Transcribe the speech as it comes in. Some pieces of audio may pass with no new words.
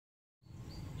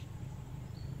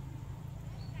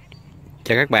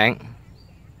Chào các bạn.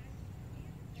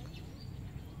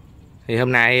 Thì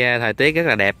hôm nay thời tiết rất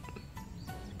là đẹp.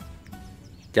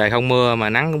 Trời không mưa mà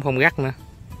nắng cũng không gắt nữa.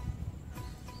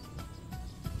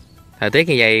 Thời tiết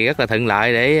như vậy rất là thuận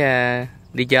lợi để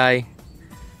đi chơi.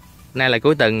 Nay là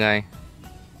cuối tuần rồi.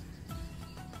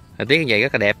 Thời tiết như vậy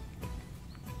rất là đẹp.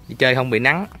 Đi chơi không bị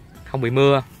nắng, không bị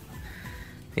mưa.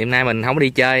 Thì hôm nay mình không có đi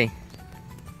chơi.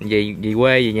 Về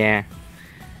quê, về nhà.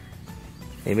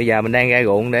 Thì bây giờ mình đang ra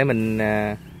ruộng để mình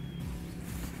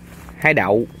hái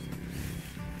đậu.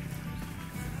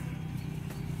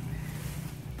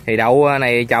 Thì đậu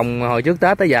này trồng hồi trước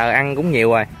Tết tới giờ ăn cũng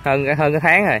nhiều rồi, hơn cái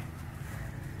tháng rồi.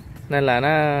 Nên là nó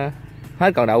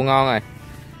hết còn đậu ngon rồi.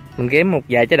 Mình kiếm một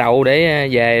vài trái đậu để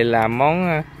về làm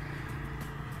món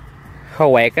kho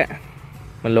quẹt á.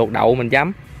 Mình luộc đậu mình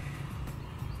chấm.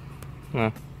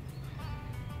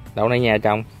 Đậu này nhà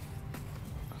trồng.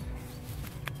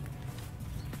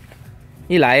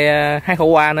 Với lại hái khổ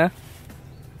qua nữa.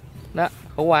 Đó,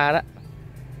 khổ qua đó.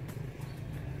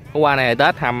 Khổ qua này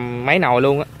Tết hầm mấy nồi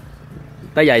luôn á.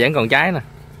 Tới giờ vẫn còn trái nè.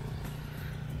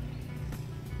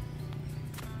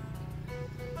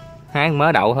 Hái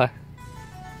mớ đậu thôi.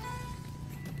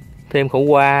 Thêm khổ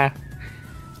qua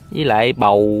với lại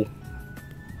bầu.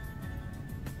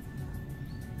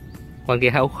 Con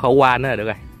kia khổ qua nữa là được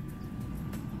rồi.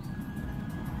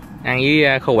 Ăn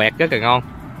với khô quẹt rất là ngon.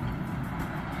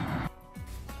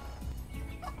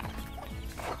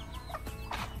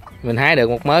 Mình hái được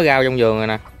một mớ rau trong vườn rồi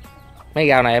nè. Mấy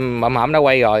rau này em mỏm đã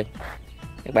quay rồi.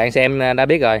 Các bạn xem đã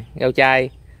biết rồi. Rau chay,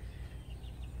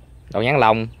 đậu nhãn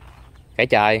lồng, cải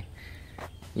trời.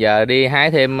 Giờ đi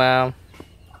hái thêm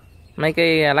mấy cái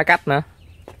lá cách nữa.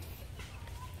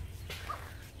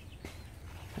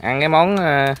 Ăn cái món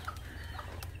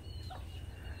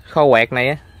kho quẹt này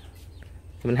á.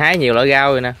 Mình hái nhiều loại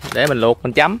rau rồi nè. Để mình luộc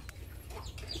mình chấm.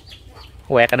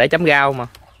 Quẹt là để chấm rau mà.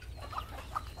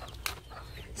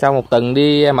 Sau một tuần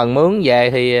đi mần mướn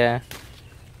về thì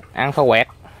ăn kho quẹt.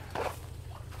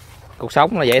 Cuộc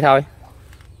sống là vậy thôi.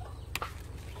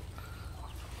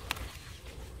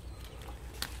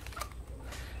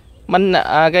 Bánh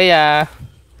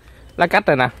lá cách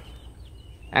này nè.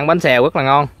 Ăn bánh xèo rất là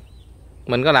ngon.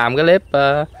 Mình có làm cái clip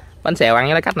bánh xèo ăn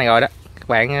với lá cách này rồi đó. Các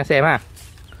bạn xem ha.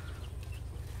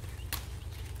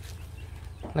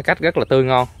 Lá cách rất là tươi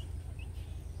ngon.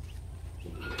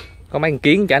 Có mấy con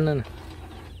kiến cả nữa nè.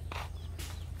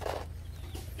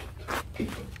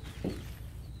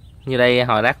 Như đây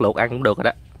hồi lát luộc ăn cũng được rồi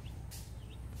đó.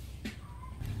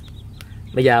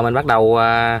 Bây giờ mình bắt đầu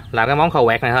làm cái món kho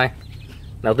quẹt này thôi.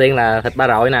 Đầu tiên là thịt ba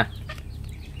rọi nè.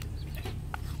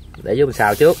 Để vô mình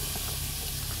xào trước.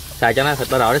 Xào cho nó thịt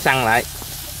ba rọi nó săn lại.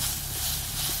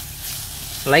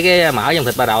 Lấy cái mỡ trong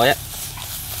thịt ba rọi á.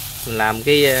 Mình làm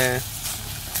cái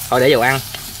thôi để dầu ăn.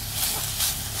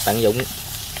 Tận dụng.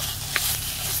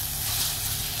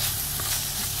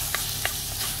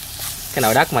 Cái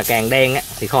nồi đất mà càng đen á,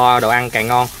 thì kho đồ ăn càng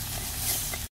ngon.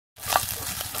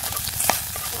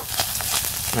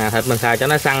 Thịt mình xào cho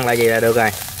nó săn lại gì là được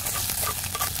rồi.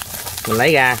 Mình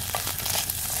lấy ra.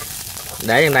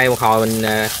 Để trong đây một hồi mình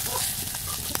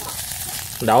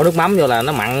đổ nước mắm vô là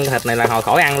nó mặn thịt này là hồi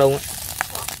khỏi ăn luôn á.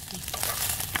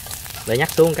 Để nhắc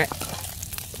xuống cái.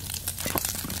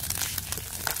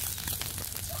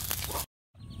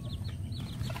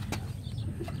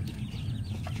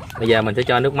 Bây giờ mình sẽ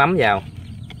cho nước mắm vào.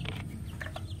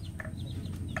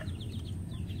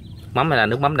 Mắm này là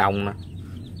nước mắm đồng nè.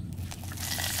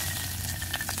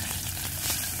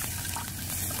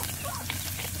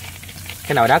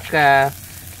 Cái nồi đất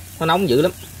nó nóng dữ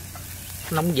lắm.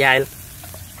 Nó nóng dai lắm.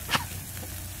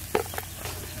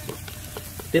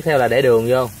 Tiếp theo là để đường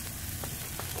vô.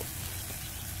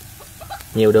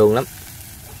 Nhiều đường lắm.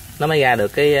 Nó mới ra được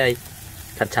cái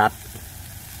thịt sệt.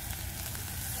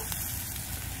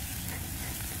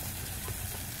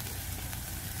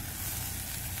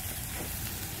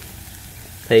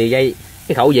 Thì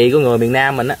cái khẩu vị của người miền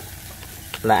Nam mình á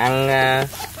là ăn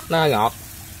nó ngọt.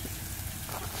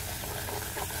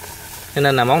 Cho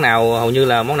nên là món nào hầu như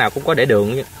là món nào cũng có để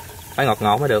đường chứ. Phải ngọt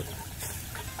ngọt mới được.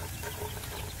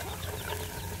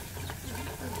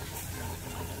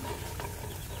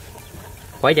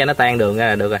 Khuấy cho nó tan đường ra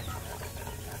là được rồi.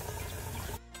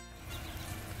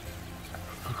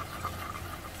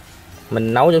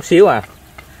 Mình nấu chút xíu à.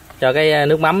 Cho cái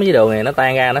nước mắm với đường này nó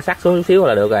tan ra, nó sắc xuống chút xíu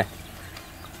là được rồi.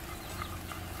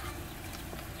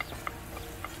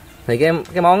 Thì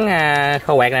cái món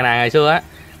kho quẹt này nè, ngày xưa á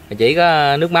chỉ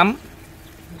có nước mắm,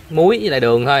 muối với lại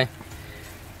đường thôi.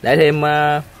 Để thêm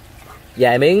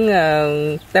vài miếng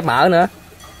tép mỡ nữa.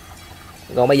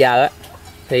 Còn bây giờ á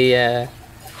thì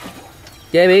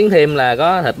chế biến thêm là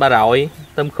có thịt ba rọi,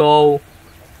 tôm khô,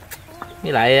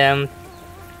 với lại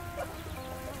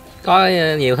có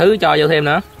nhiều thứ cho vô thêm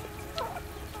nữa.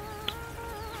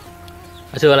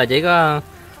 Hồi xưa là chỉ có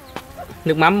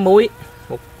nước mắm, muối,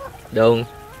 đường,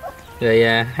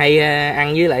 rồi hay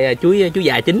ăn với lại chuối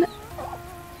già chín.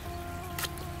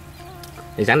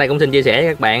 Thì sẵn đây cũng xin chia sẻ với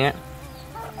các bạn á,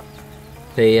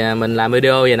 thì mình làm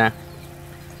video vậy nè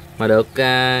mà được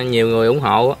nhiều người ủng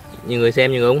hộ, nhiều người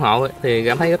xem, nhiều người ủng hộ thì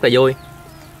cảm thấy rất là vui.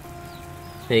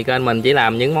 Thì kênh mình chỉ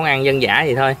làm những món ăn dân dã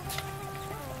vậy thôi,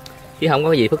 chứ không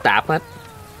có gì phức tạp hết.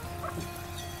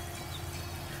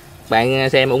 Bạn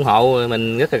xem ủng hộ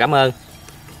mình rất là cảm ơn.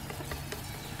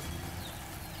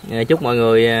 Chúc mọi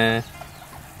người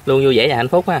luôn vui vẻ và hạnh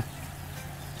phúc ha.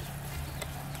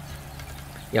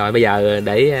 Rồi bây giờ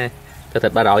để cho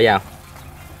thịt ba rọi vào.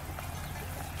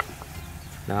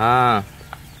 Đó,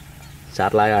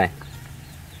 sạch lại rồi.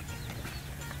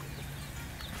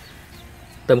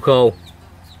 Tôm khô.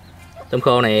 Tôm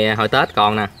khô này hồi Tết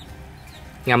còn nè,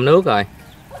 ngâm nước rồi,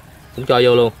 cũng cho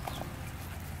vô luôn.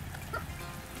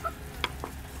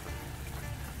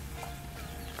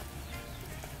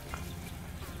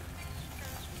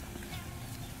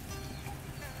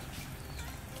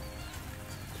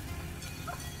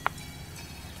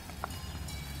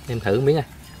 Em thử miếng này.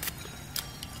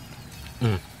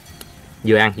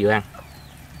 Vừa ăn vừa ăn.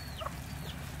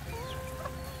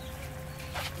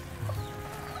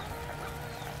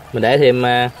 Mình để thêm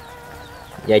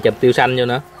vài chùm tiêu xanh vô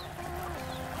nữa.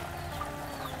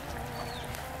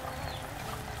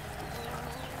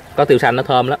 Có tiêu xanh nó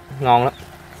thơm lắm, ngon lắm.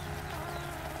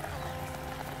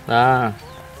 Đó.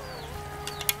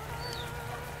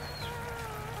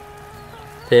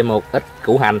 Thêm một ít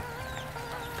củ hành.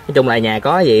 Nói chung là nhà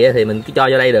có gì thì mình cứ cho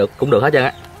vô đây được, cũng được hết trơn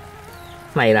á.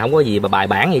 Này là không có gì mà bài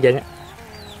bản gì trơn á.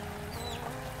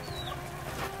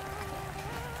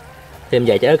 Thêm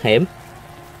vài trái ớt hiểm.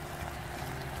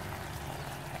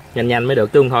 Nhanh nhanh mới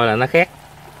được chứ không thôi là nó khét.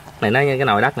 Này nó cái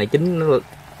nồi đất này chín nó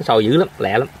sôi dữ lắm,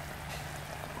 lẹ lắm.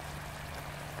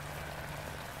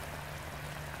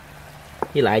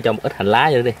 Với lại cho một ít hành lá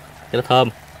vô đi cho nó thơm.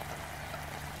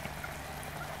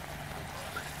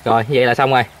 Rồi như vậy là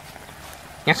xong rồi.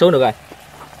 Nhắc xuống được rồi.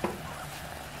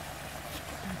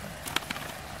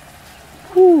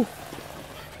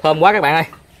 Thơm quá các bạn ơi.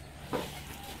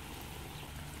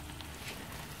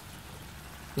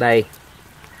 Đây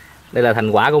là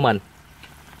thành quả của mình.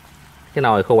 Cái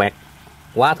nồi khô quẹt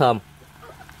quá thơm.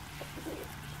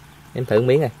 Em thử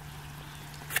miếng này.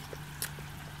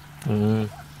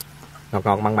 Ngọt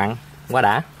ngọt mặn mặn quá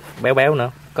đã, béo béo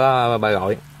nữa, có ba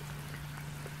gọi.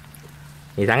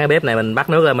 Thì sẵn cái bếp này mình bắt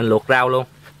nước ra mình luộc rau luôn.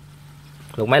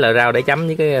 Luộc mấy loại rau để chấm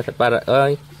với cái thịt ba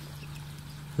ơi.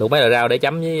 Luộc mấy loại rau để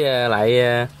chấm với lại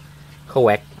khô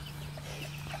quẹt.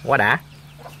 Quá đã.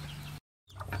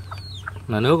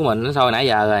 Mà nước của mình nó sôi nãy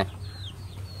giờ rồi.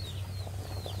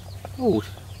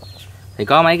 Thì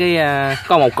có mấy cái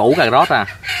có một củ cà rốt à.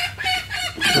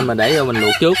 Nên mình để vô mình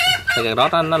luộc trước. Thì cà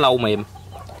rốt nó lâu mềm,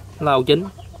 nó lâu chín.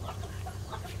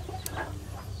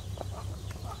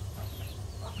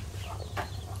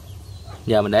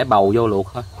 Giờ mình để bầu vô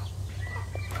luộc thôi.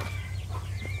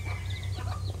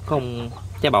 Có một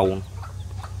trái bầu.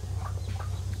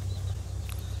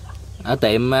 Ở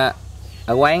tiệm,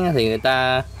 ở quán thì người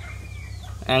ta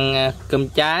ăn cơm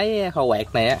cháy khô quẹt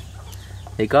này á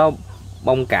thì có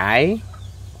bông cải,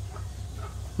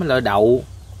 mấy loại đậu,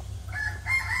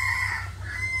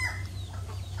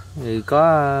 thì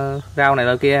có rau này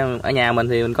loại kia. Ở nhà mình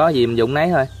thì mình có gì mình dùng nấy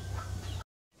thôi.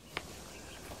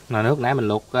 Mà nước nãy mình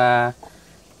luộc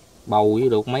bầu với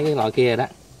luộc mấy cái loại kia rồi đó.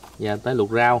 Giờ tới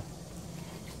luộc rau.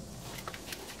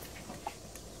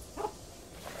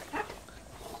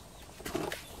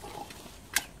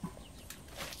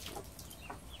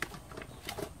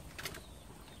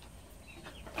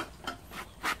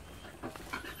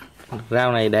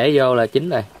 Rau này để vô là chín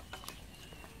rồi.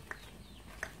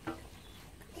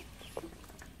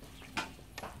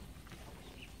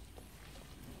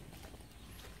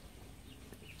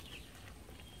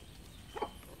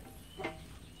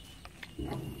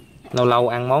 Lâu lâu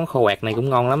ăn món khô quẹt này cũng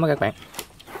ngon lắm á các bạn.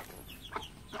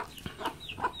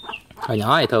 Hồi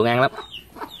nhỏ thì thường ăn lắm,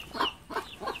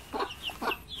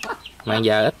 mà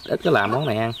giờ ít có làm món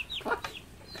này ăn.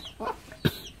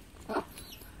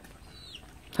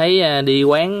 Thấy đi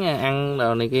quán ăn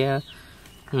đồ này kia,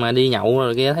 mà đi nhậu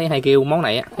rồi kia thấy hay kêu món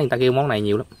này á, thấy người ta kêu món này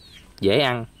nhiều lắm, dễ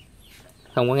ăn,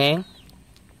 không có ngán.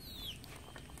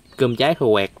 Cơm cháy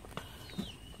khô quẹt.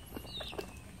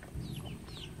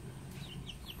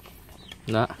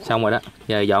 Đó, xong rồi đó,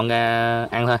 giờ dọn ra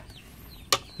ăn thôi.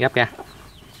 Gắp ra.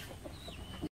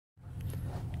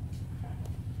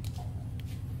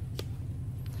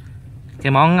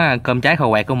 Cái món cơm cháy kho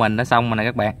quẹt của mình đã xong rồi nè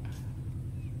các bạn.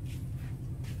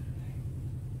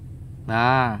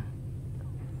 Đó.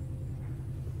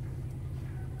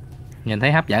 Nhìn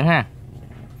thấy hấp dẫn ha.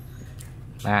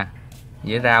 Nè,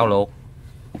 với rau luộc.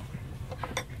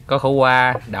 Có khổ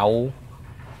qua, đậu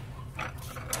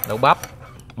bắp,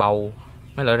 bầu,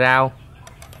 mấy loại rau.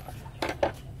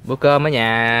 Bữa cơm ở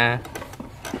nhà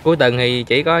cuối tuần thì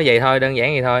chỉ có vậy thôi, đơn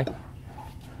giản vậy thôi.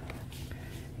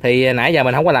 Thì nãy giờ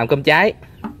mình không có làm cơm cháy,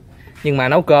 nhưng mà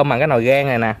nấu cơm bằng cái nồi gan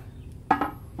này nè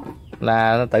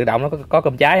là tự động nó có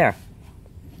cơm cháy à.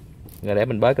 Rồi để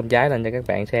mình bới cơm cháy lên cho các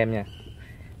bạn xem nha.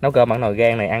 Nấu cơm bằng nồi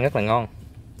gan này ăn rất là ngon.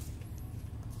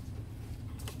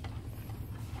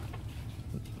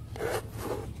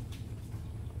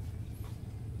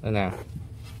 Đây nè.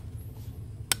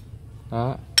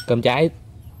 Đó, cơm cháy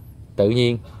tự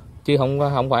nhiên chứ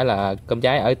không phải là cơm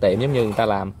cháy ở tiệm giống như người ta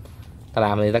làm. Ta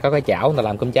làm thì người ta có cái chảo người ta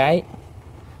làm cơm cháy.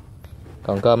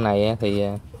 Còn cơm này thì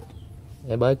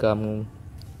để bới cơm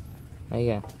ấy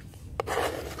ra.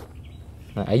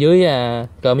 Ở dưới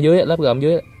cơm ở dưới, lớp cơm ở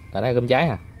dưới là đây cơm cháy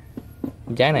à.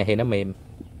 Cơm cháy này thì nó mềm,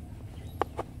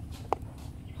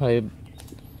 hơi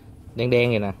đen đen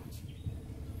vậy nè.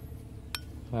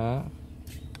 Đó.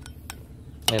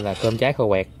 Đây là cơm cháy kho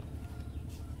quẹt.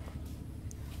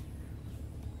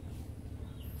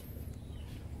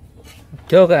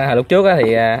 Lúc trước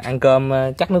thì ăn cơm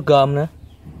chắc nước cơm nữa,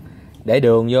 để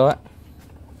đường vô á,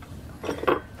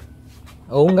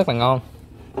 uống rất là ngon.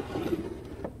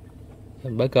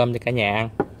 Bới cơm cho cả nhà ăn.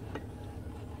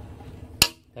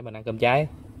 Để mình ăn cơm cháy.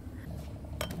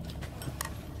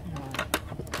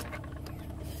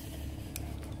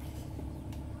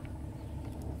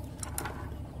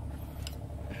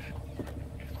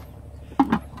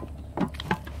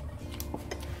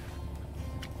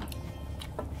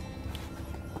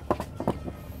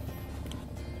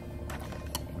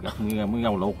 Gặt miếng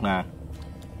rau luộc nè.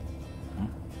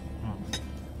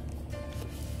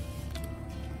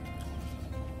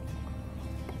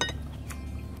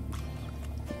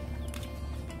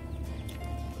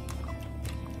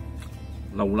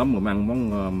 Lâu lắm rồi ăn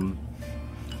món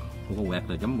kho quẹt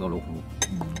rồi chấm rau luộc.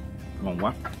 Ngon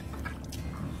quá.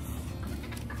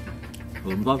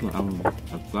 Cơm tốt rồi ăn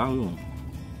thật quá luôn.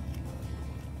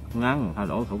 Ngán thay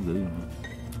đổi khẩu vị.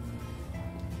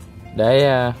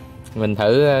 Để mình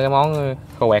thử cái món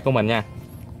kho quẹt của mình nha.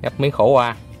 Gắp miếng khổ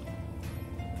qua,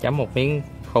 chấm một miếng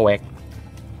kho quẹt.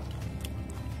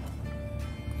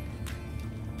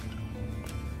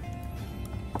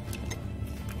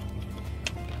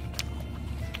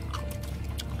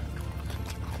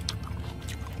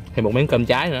 Thêm một miếng cơm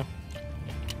cháy nữa.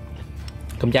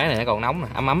 Cơm cháy này nó còn nóng nè,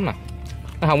 ấm ấm nè.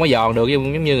 Nó không có giòn được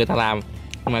giống như người ta làm,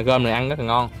 nhưng mà cơm này ăn rất là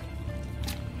ngon.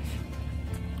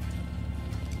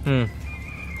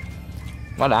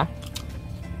 Quá đã.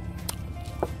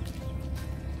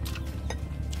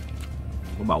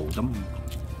 Có bầu chấm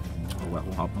kho quẹt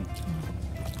cũng hợp không?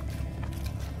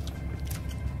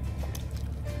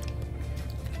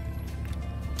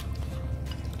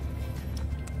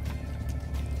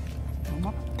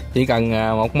 Chỉ cần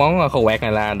một món kho quẹt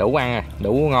này là đủ ăn rồi,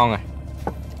 đủ ngon rồi.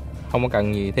 Không có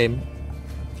cần gì thêm.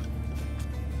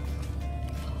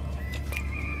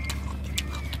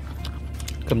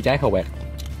 Cơm cháy kho quẹt.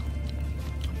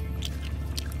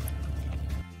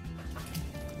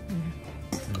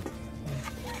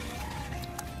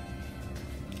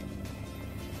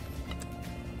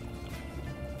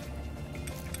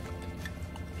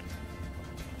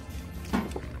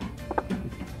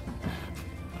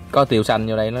 Có tiêu xanh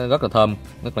vô đây nó rất là thơm,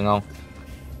 rất là ngon.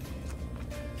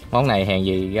 Món này hèn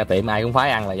gì ra tiệm ai cũng phải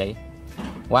ăn là vậy.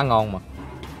 Quá ngon mà.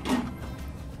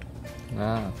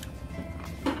 Đó.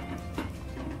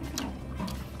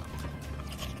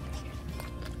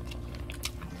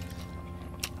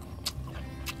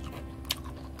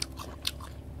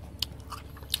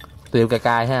 Tiêu cay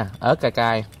cay ha, ớt cay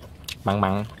cay, mặn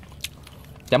mặn,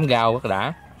 chấm rau rất là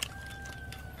đã.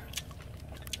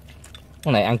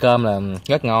 Cái này ăn cơm là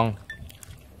rất ngon,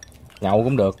 nhậu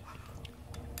cũng được,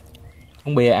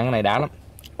 uống bia ăn cái này đã lắm.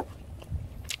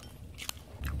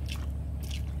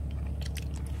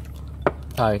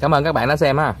 Rồi, cảm ơn các bạn đã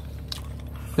xem ha.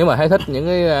 Nếu mà thấy thích những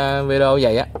cái video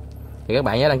vậy á thì các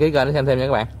bạn nhớ đăng ký kênh để xem thêm nha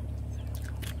các bạn.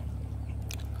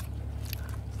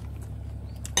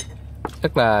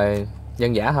 Rất là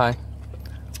dân dã thôi.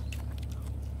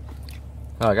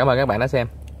 Rồi, cảm ơn các bạn đã xem.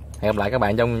 Hẹn gặp lại các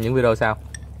bạn trong những video sau.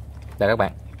 Chào các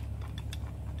bạn.